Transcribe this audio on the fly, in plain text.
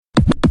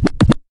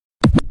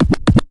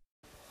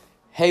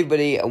Hey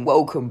everybody, and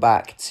welcome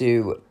back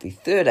to the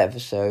third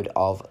episode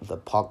of the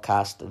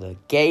podcast, The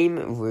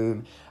Game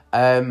Room.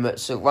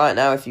 So right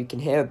now, if you can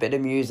hear a bit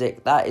of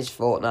music, that is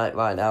Fortnite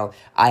right now.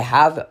 I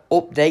have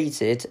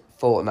updated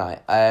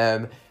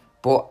Fortnite,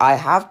 but I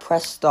have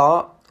pressed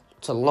start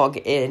to log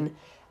in,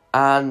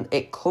 and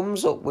it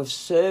comes up with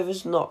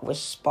servers not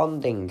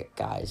responding,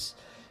 guys.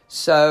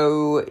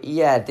 So,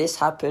 yeah, this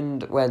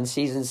happened when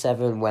Season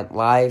 7 went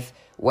live,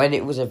 when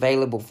it was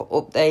available for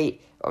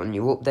update, and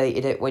you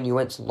updated it. When you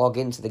went to log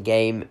into the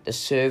game, the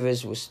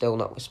servers were still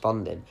not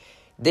responding.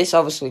 This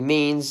obviously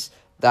means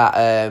that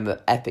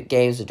Epic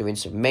Games are doing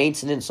some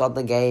maintenance on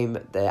the game,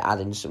 they're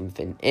adding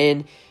something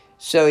in.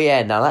 So,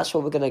 yeah, now that's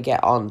what we're going to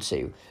get on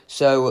to.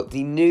 So,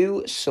 the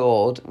new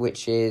sword,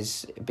 which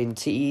has been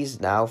teased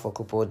now for a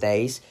couple of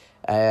days,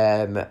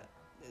 a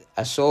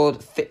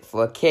sword fit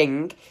for a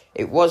king.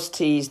 It was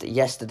teased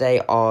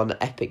yesterday on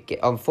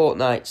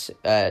Fortnite's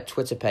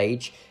Twitter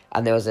page,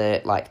 and there was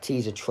a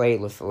teaser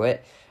trailer for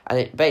it, and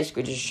it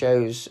basically just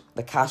shows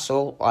the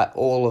castle,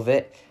 all of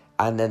it,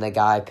 and then a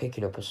guy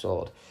picking up a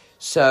sword.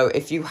 So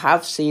if you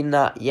have seen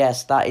that,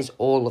 yes, that is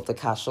all of the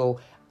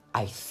castle.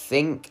 I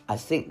think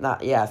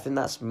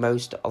that's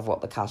most of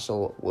what the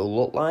castle will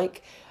look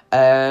like.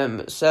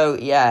 So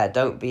yeah,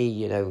 don't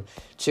be,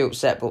 too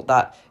upset, but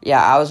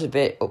I was a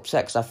bit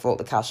upset because I thought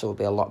the castle would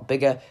be a lot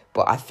bigger,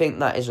 but I think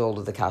that is all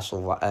of the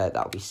castle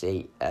that we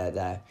see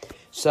there.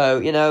 So,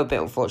 a bit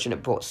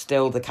unfortunate, but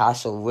still the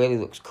castle really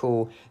looks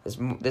cool. There's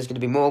going to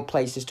be more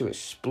places to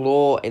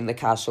explore in the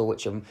castle,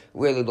 which I'm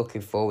really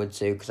looking forward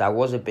to, because I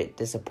was a bit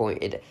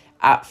disappointed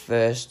at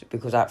first,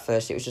 because at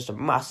first it was just a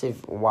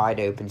massive wide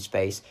open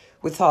space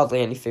with hardly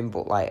anything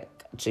but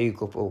two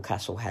couple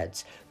castle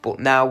heads, but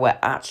now we're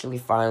actually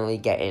finally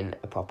getting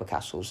a proper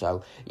castle,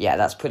 so yeah,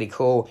 that's pretty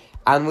cool.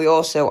 And we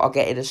also are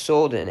getting a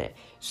sword in it.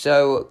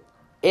 So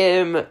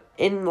in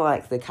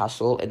the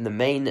castle, in the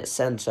main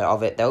center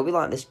of it, there'll be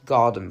this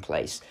garden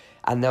place,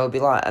 and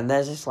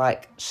there's this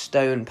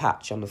stone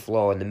patch on the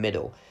floor in the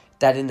middle,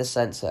 dead in the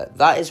center.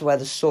 That is where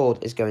the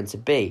sword is going to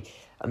be,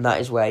 and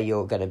that is where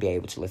you're going to be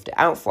able to lift it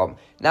out from.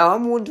 Now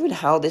I'm wondering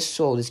how this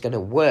sword is going to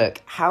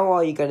work. How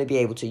are you going to be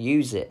able to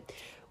use it?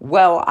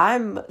 Well,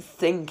 I'm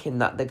thinking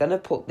that they're going to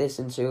put this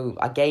into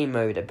a game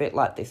mode, a bit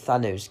like the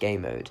Thanos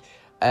game mode.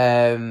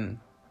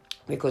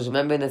 Because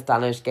remember in the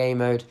Thanos game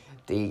mode,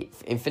 the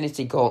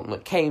Infinity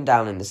Gauntlet came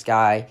down in the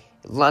sky,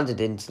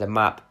 landed into the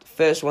map. The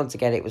first one to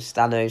get it was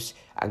Thanos,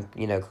 and,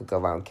 could go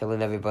around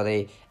killing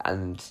everybody.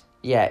 And,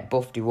 yeah, it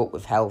buffed you up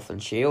with health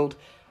and shield.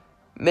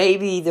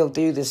 Maybe they'll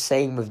do the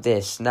same with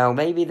this. Now,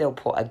 maybe they'll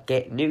put a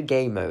new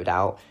game mode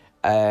out,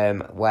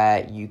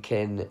 where you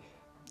can,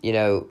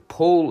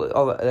 pull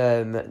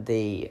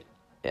the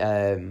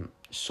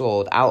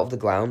sword out of the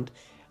ground,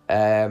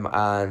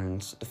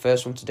 and the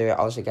first one to do it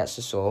obviously gets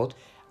the sword,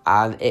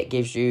 and it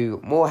gives you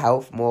more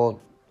health, more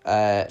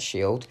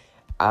shield,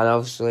 and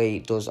obviously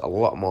does a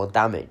lot more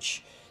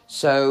damage.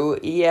 So,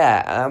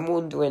 yeah, I'm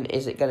wondering,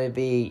 is it going to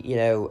be,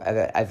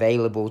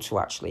 available to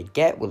actually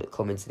get? Will it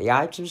come into the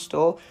item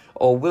store?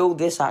 Or will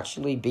this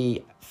actually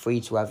be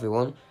free to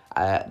everyone?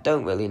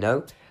 Don't really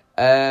know.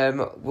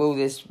 Will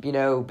this,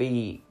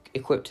 be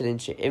equipped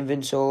into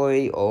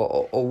inventory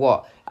or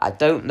what? I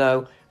don't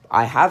know.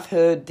 I have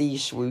heard the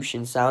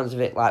swooshing sounds of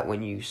it,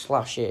 when you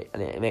slash it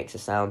and it makes a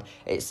sound.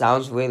 It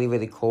sounds really,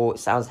 really cool. It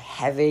sounds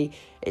heavy.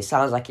 It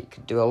sounds like it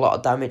could do a lot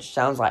of damage. It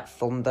sounds like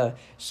thunder.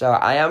 So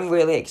I am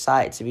really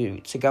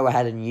excited to go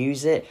ahead and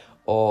use it,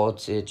 or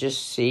to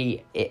just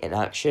see it in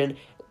action.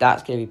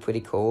 That's going to be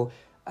pretty cool.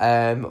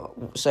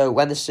 So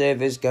when the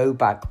servers go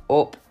back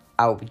up,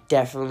 I'll be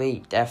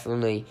definitely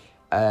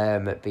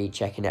be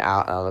checking it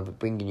out, and I'll be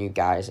bringing you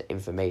guys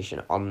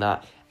information on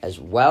that as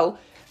well.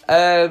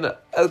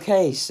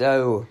 Okay,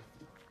 so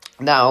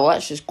now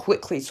let's just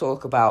quickly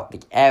talk about the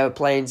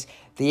aeroplanes.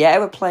 The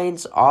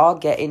aeroplanes are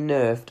getting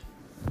nerfed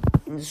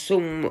in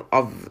some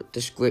of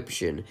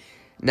description.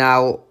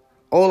 Now,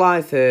 all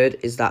I've heard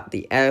is that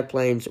the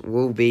airplanes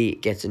will be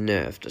getting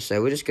nerfed.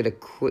 So we're just going to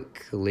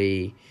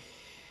quickly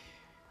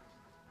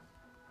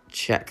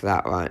check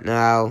that right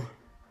now.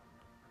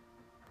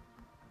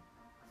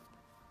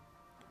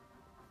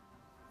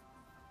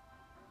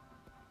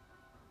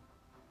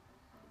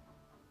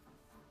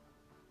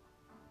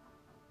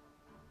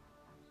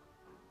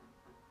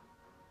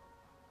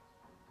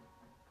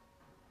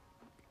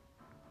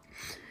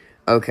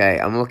 Okay,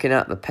 I'm looking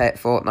at the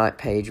Fortnite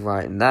page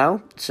right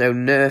now. So,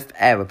 nerfed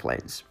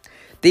aeroplanes.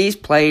 These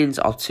planes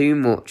are too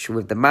much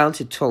with the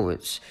mounted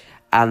turrets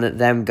and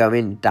them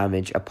going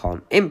damage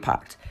upon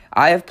impact.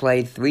 I have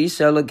played 3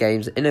 solo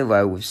games in a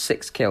row with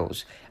 6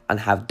 kills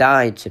and have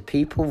died to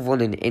people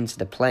running into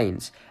the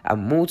planes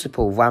and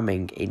multiple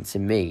ramming into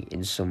me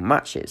in some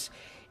matches.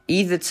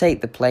 Either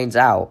take the planes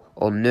out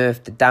or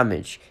nerf the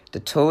damage the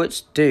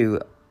turrets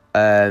do,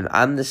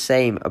 and the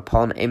same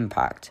upon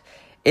impact.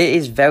 It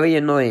is very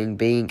annoying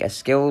being a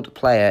skilled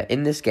player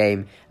in this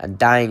game and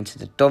dying to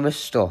the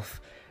dumbest stuff.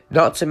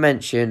 Not to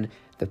mention,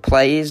 the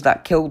players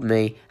that killed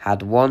me had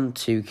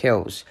 1-2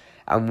 kills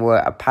and were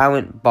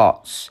apparent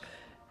bots.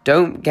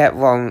 Don't get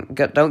me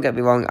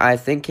wrong, I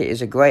think it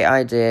is a great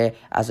idea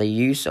as a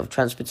use of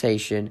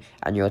transportation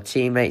and your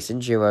teammates in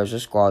duos or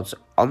squads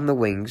on the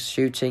wings.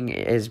 Shooting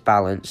is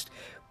balanced,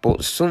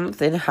 but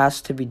something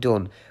has to be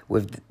done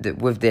with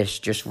this.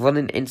 Just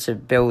running into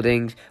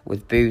buildings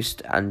with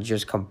boost and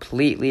just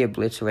completely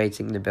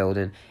obliterating the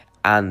building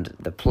and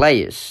the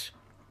players.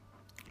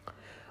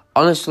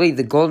 Honestly,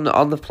 the gun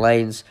on the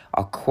planes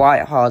are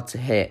quite hard to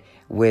hit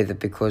with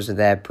because of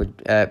their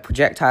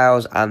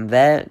projectiles, and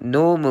they're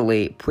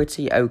normally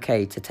pretty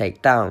okay to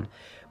take down.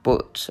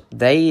 But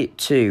they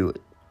too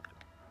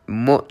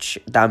much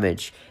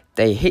damage.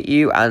 They hit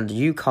you and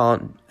you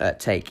can't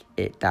take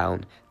it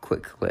down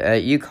quickly.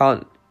 You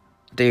can't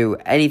do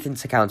anything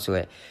to counter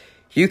it.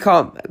 You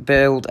can't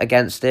build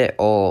against it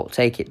or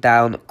take it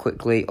down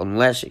quickly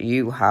unless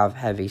you have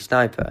heavy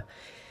sniper.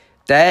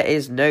 There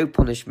is no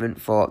punishment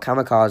for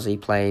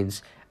kamikaze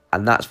planes,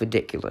 and that's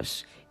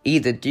ridiculous.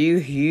 Either do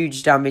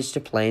huge damage to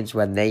planes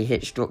when they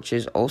hit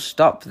structures or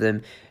stop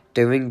them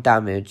doing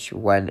damage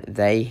when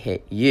they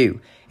hit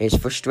you. It's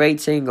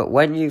frustrating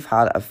when you've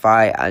had a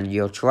fight and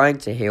you're trying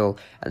to heal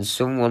and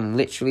someone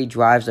literally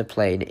drives a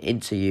plane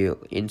into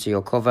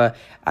your cover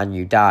and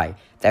you die.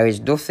 There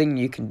is nothing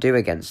you can do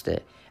against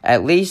it.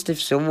 At least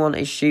if someone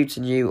is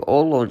shooting you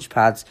or launch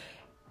pads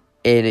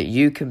in,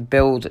 you can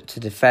build to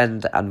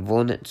defend and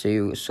run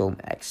to some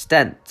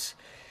extent.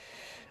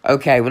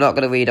 Okay, we're not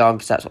going to read on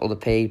because that's other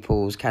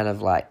people's kind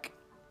of like,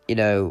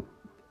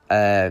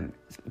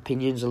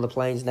 opinions on the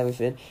planes and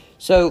everything.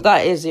 So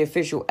that is the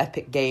official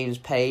Epic Games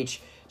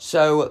page.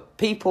 So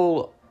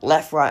people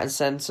left, right and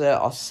centre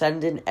are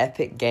sending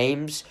Epic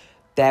Games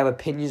their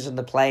opinions on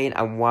the plane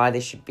and why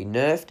they should be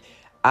nerfed.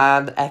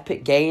 And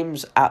Epic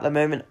Games at the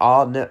moment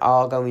are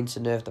going to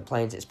nerf the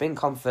planes. It's been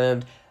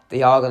confirmed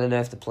they are going to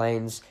nerf the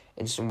planes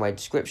in some way.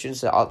 Description.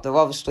 So they're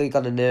obviously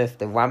going to nerf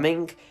the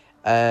ramming.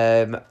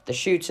 The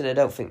shooting I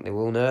don't think they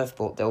will nerf,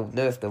 but they'll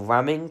nerf the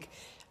ramming.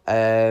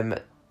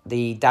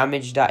 The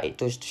damage that it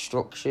does to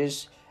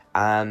structures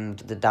and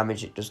the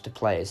damage it does to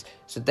players.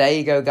 So there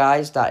you go,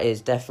 guys. That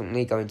is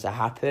definitely going to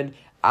happen.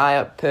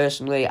 I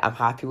personally am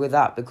happy with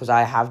that because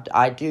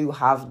I do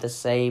have the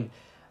same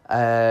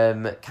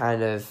I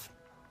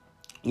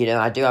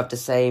do have the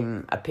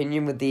same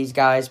opinion with these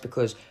guys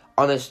because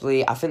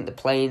honestly, I think the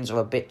planes are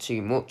a bit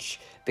too much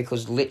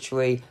because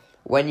literally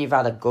when you've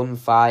had a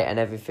gunfight and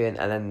everything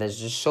and then there's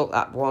just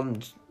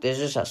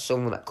that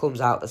someone that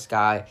comes out the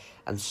sky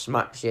and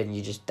smacks you and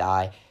you just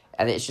die.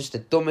 And it's just the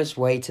dumbest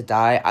way to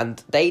die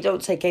and they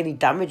don't take any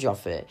damage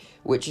off it,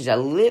 which is a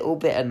little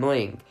bit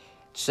annoying.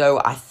 So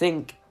I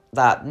think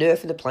that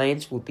nerfing the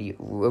planes would be a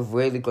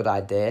really good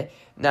idea.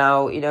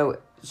 Now,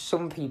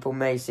 some people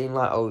may seem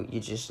like, oh,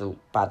 you're just a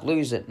bad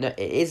loser. No, it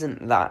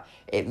isn't that.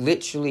 It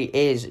literally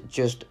is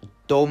just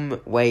dumb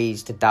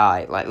ways to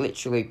die. Like,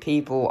 literally,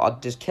 people are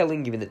just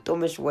killing you in the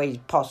dumbest ways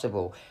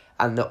possible.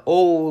 And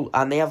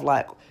they have,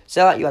 like,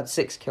 say, like, you had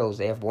 6 kills,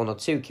 they have 1 or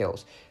 2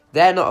 kills.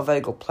 They're not a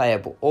very good player,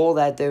 but all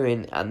they're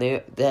doing,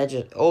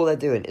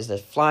 is they're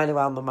flying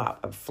around the map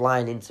and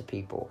flying into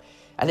people.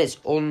 And it's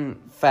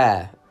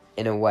unfair,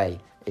 in a way,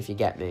 if you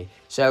get me.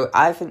 So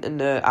I think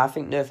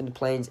nerfing the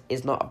planes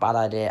is not a bad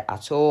idea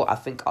at all. I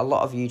think a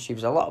lot of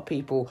YouTubers, a lot of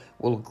people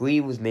will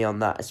agree with me on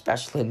that,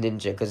 especially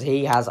Ninja, because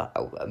he has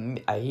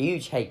a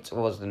huge hate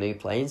towards the new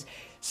planes.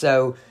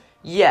 So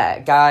yeah,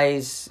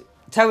 guys,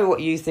 tell me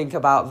what you think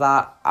about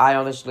that. I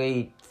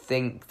honestly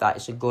think that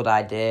it's a good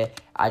idea.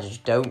 I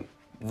just don't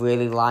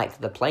really like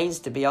the planes,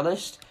 to be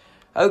honest.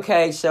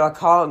 Okay, so I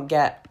can't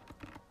get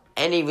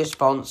any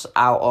response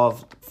out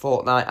of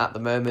Fortnite at the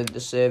moment. The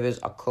servers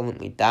are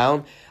currently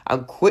down.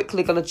 I'm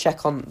quickly going to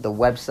check on the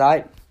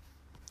website.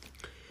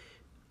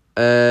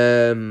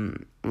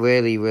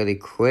 Really, really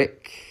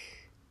quick.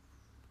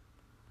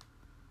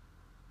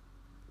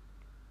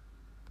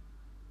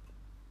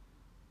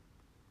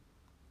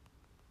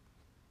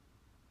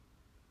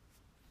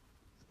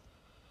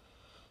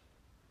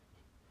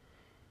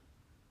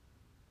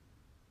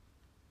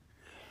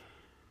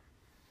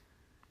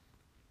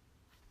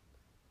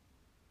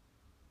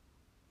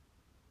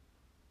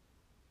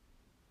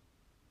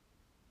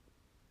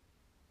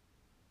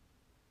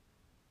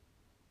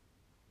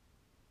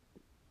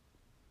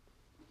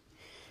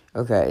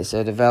 Okay,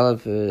 so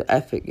developer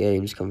Epic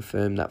Games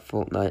confirmed that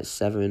Fortnite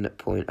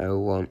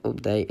 7.01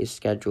 update is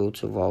scheduled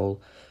to roll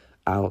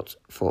out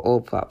for all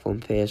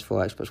platforms,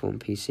 PS4, Xbox One,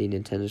 PC,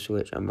 Nintendo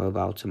Switch, and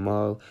mobile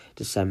tomorrow,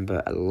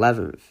 December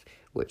 11th,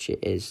 which it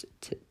is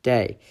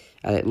today.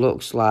 And it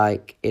looks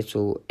like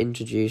it'll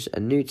introduce a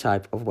new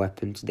type of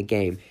weapon to the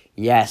game.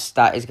 Yes,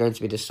 that is going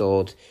to be the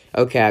sword.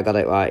 Okay, I got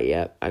it right.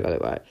 Yeah, I got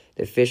it right.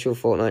 The official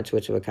Fortnite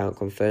Twitter account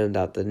confirmed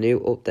that the new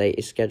update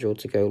is scheduled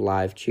to go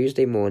live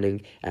Tuesday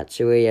morning at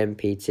 2 a.m.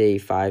 PT,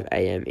 5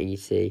 a.m.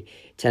 ET,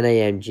 10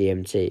 a.m.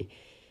 GMT.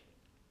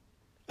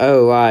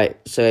 Oh, right.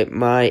 So it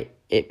might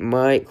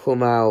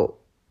come out.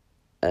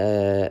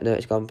 No,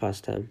 it's gone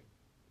past time.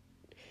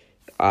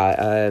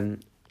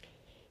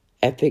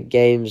 Epic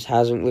Games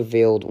hasn't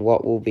revealed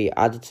what will be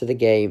added to the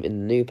game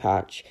in the new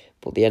patch,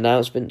 but the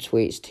announcement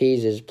tweets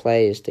teases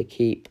players to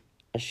keep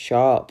a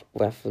sharp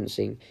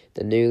referencing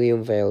the newly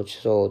unveiled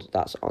sword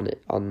that's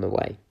on the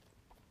way.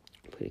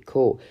 Pretty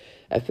cool.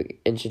 Epic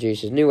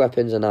introduces new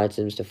weapons and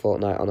items to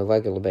Fortnite on a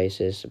regular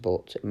basis,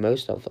 but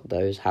most of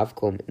those have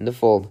come in the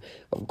form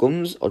of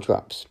guns or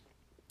traps,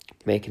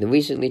 making the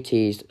recently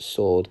teased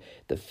sword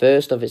the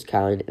first of its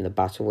kind in the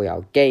Battle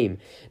Royale game.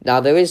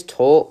 Now, there is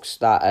talks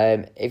that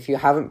if you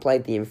haven't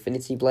played the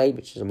Infinity Blade,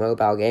 which is a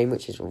mobile game,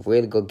 which is a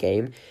really good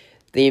game,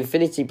 the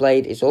Infinity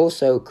Blade is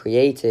also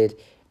created,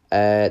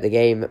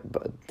 the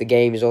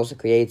game is also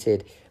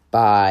created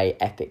by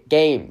Epic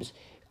Games.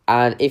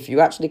 And if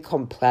you actually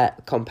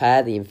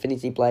compare the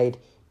Infinity Blade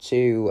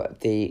to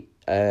the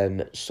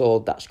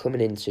sword that's coming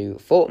into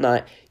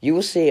Fortnite, you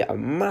will see a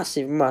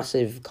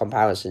massive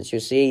comparison. So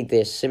you'll see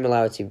this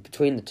similarity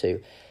between the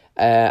two,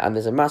 and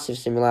there's a massive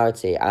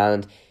similarity,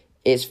 and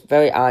it's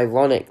very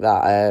ironic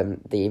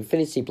that the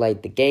Infinity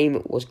Blade, the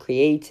game, was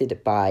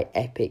created by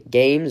Epic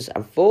Games,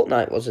 and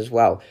Fortnite was as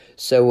well.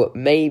 So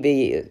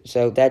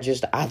they're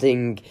just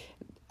adding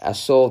a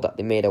sword that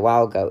they made a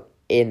while ago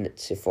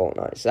into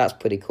Fortnite. So that's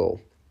pretty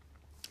cool.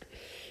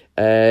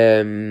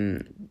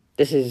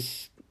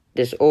 This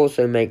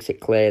also makes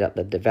it clear that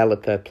the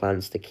developer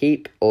plans to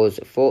keep us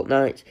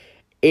Fortnite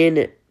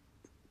in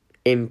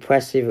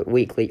impressive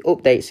weekly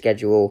update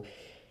schedule,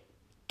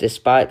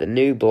 despite the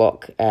new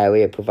block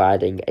area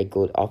providing a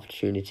good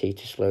opportunity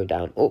to slow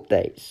down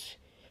updates.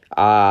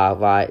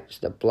 Right,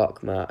 so the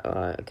block map,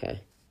 right,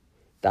 okay.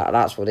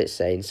 That's what it's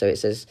saying. So it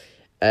says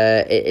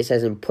it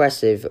says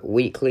impressive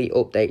weekly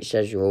update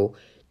schedule,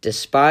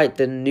 despite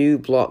the new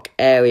block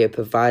area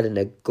providing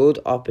a good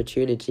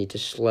opportunity to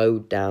slow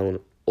down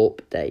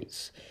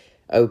updates.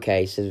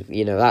 Okay, so,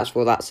 that's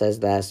what that says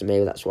there, so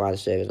maybe that's why the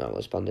server's not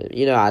responding.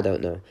 I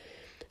don't know.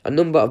 A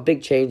number of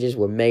big changes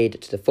were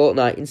made to the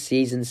Fortnite in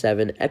Season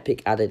 7.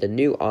 Epic added a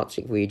new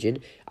Arctic region.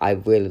 I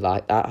really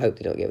like that. I hope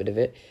they don't get rid of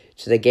it.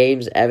 To the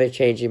game's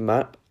ever-changing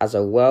map, as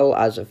well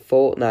as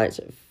Fortnite's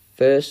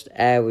first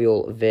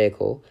aerial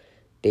vehicle,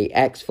 the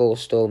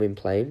X-Force storming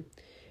plane.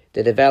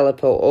 The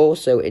developer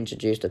also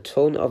introduced a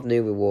ton of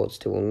new rewards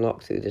to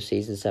unlock through the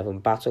Season 7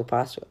 Battle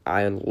Pass.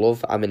 I'm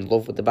in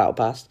love with the Battle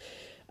Pass.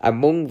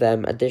 Among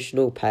them,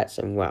 additional pets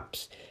and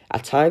wraps, a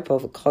type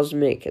of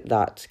cosmic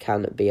that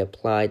can be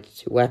applied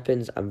to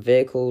weapons and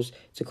vehicles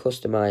to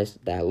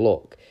customize their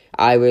look.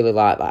 I really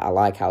like that. I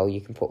like how you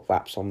can put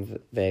wraps on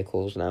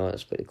vehicles now.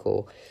 That's pretty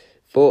cool.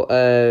 But,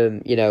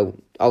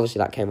 obviously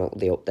that came out with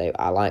the update.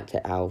 I liked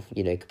it how,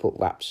 you could put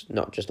wraps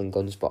not just on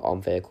guns but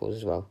on vehicles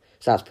as well.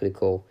 So that's pretty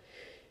cool.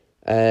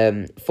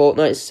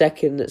 Fortnite's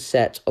second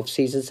set of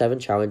Season 7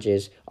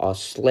 challenges are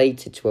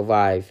slated to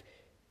arrive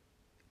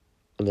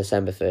on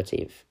December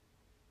 13th.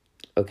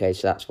 Okay,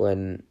 so that's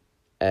when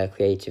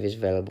creative is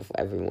available for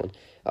everyone.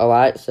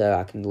 Alright, so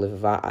I can live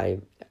with that. I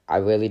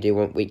really do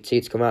want Week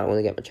 2 to come out. I want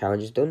to get my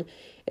challenges done.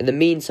 In the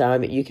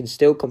meantime, you can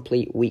still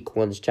complete Week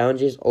 1's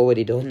challenges.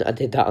 Already done. I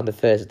did that on the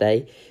first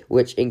day,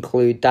 which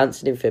include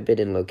dancing in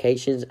forbidden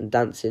locations and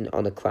dancing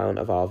on a crown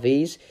of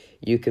RVs.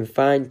 You can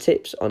find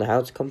tips on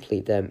how to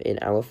complete them in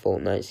our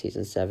Fortnite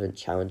Season 7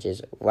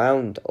 challenges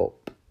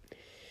roundup.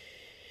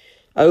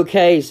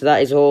 Okay, so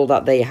that is all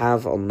that they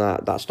have on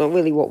that. That's not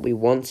really what we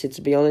wanted,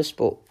 to be honest,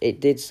 but it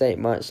did say it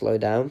might slow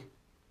down.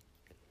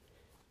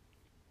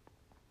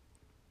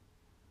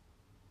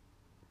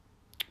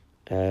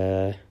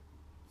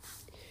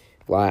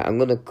 Right, I'm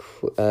gonna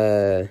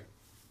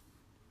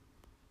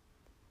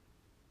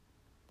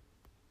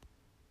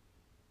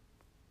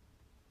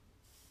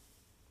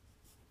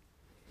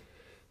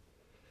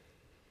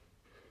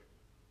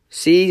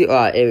see,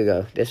 alright, here we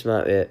go. This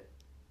might be it.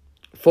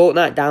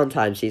 Fortnite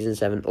Downtime Season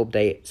 7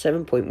 Update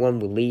 7.1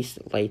 released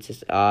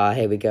latest.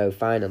 Here we go,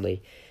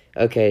 finally.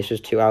 Okay, this was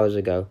 2 hours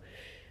ago.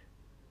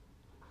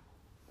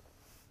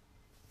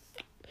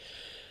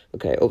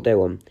 Okay, Update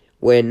 1.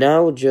 We're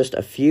now just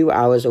a few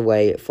hours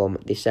away from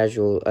the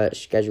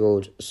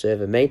scheduled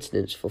server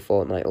maintenance for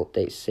Fortnite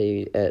Update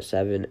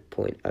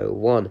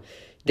 7.01.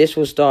 This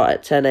will start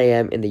at 10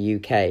 a.m. in the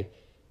UK.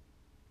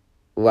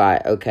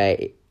 Right,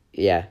 okay,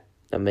 yeah,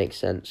 that makes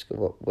sense.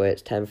 Where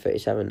it's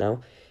 10:37 now.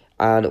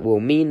 And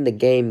will mean the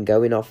game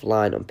going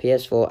offline on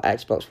PS4,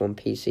 Xbox One,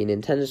 PC,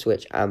 Nintendo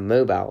Switch, and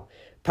mobile.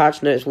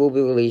 Patch notes will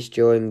be released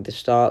during the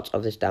start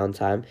of this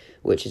downtime,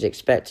 which is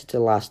expected to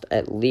last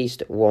at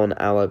least 1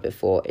 hour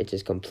before it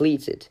is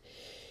completed.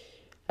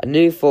 A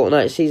new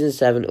Fortnite Season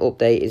 7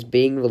 update is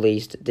being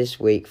released this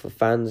week for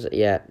fans.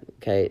 Yeah,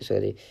 okay, so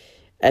the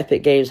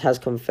Epic Games has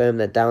confirmed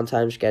their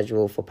downtime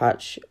schedule for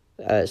patch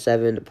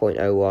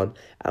 7.01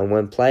 and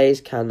when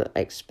players can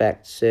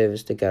expect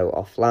servers to go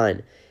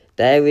offline.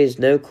 There is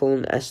no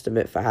current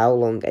estimate for how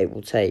long it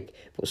will take,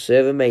 but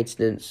server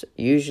maintenance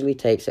usually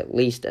takes at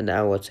least an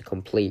hour to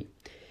complete.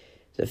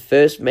 The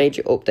first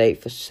major update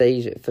for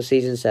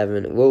Season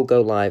 7 will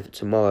go live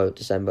tomorrow,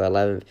 December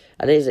 11th,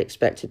 and is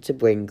expected to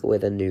bring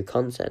with a new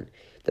content.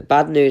 The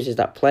bad news is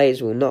that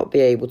players will not be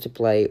able to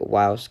play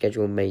while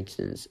scheduled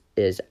maintenance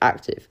is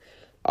active,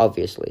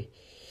 obviously.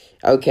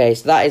 Okay,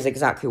 so that is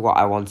exactly what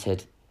I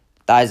wanted.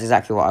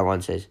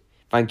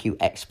 Thank you,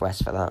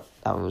 Express, for that.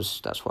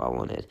 That's what I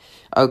wanted.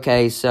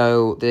 Okay,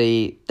 so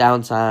the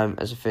downtime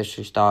has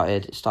officially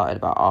started. It started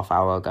about half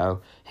hour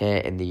ago here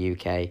in the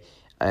UK.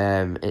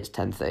 It's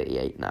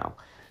 10:38 now.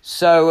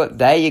 So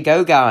there you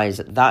go, guys.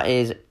 That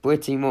is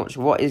pretty much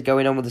what is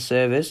going on with the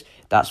servers.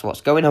 That's what's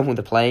going on with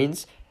the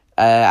planes.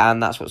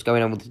 And that's what's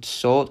going on with the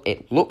sword.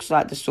 It looks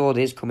like the sword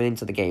is coming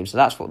into the game. So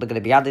that's what they're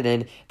going to be adding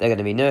in. They're going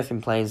to be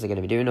nerfing planes. They're going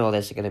to be doing all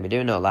this. They're going to be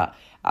doing all that.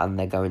 And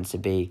they're going to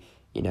be,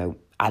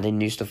 adding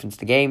new stuff into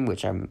the game,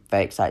 which I'm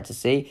very excited to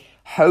see.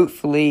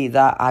 Hopefully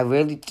that I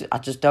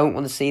just don't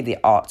want to see the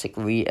Arctic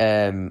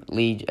region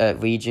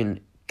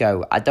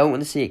go. I don't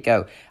want to see it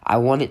go. I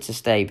want it to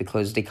stay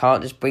because they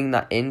can't just bring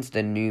that into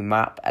the new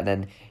map and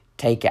then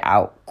take it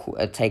out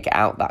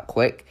that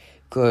quick,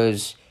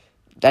 because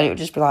then it would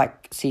just be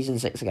like Season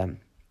 6 again.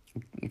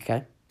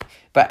 Okay?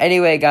 But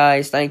anyway,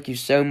 guys, thank you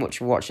so much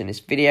for watching this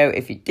video.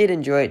 If you did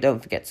enjoy it,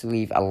 don't forget to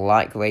leave a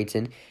like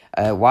rating.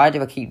 Why do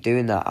I keep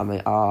doing that? I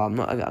mean, I'm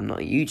not a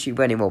YouTuber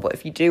anymore. But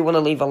if you do want to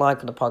leave a like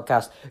on the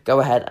podcast, go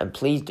ahead and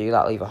please do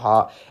that. Leave a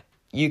heart.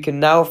 You can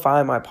now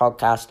find my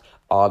podcast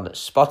on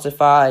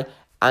Spotify,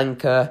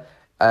 Anchor,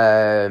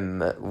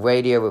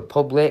 Radio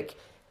Republic,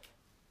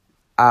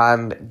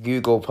 and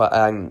Google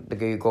and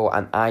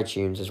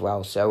iTunes as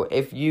well. So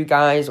if you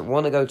guys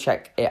want to go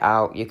check it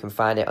out, you can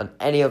find it on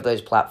any of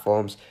those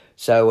platforms.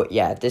 So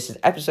yeah, this is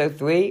episode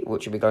 3,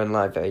 which will be going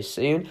live very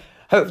soon.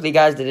 Hopefully you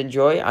guys did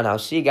enjoy, and I'll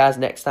see you guys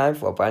next time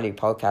for a brand new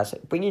podcast,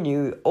 bringing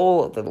you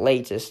all the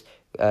latest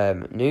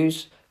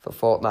news for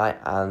Fortnite.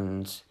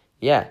 And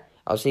yeah,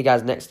 I'll see you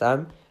guys next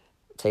time.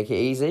 Take it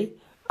easy,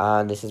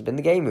 and this has been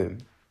the Game Room.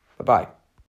 Bye-bye.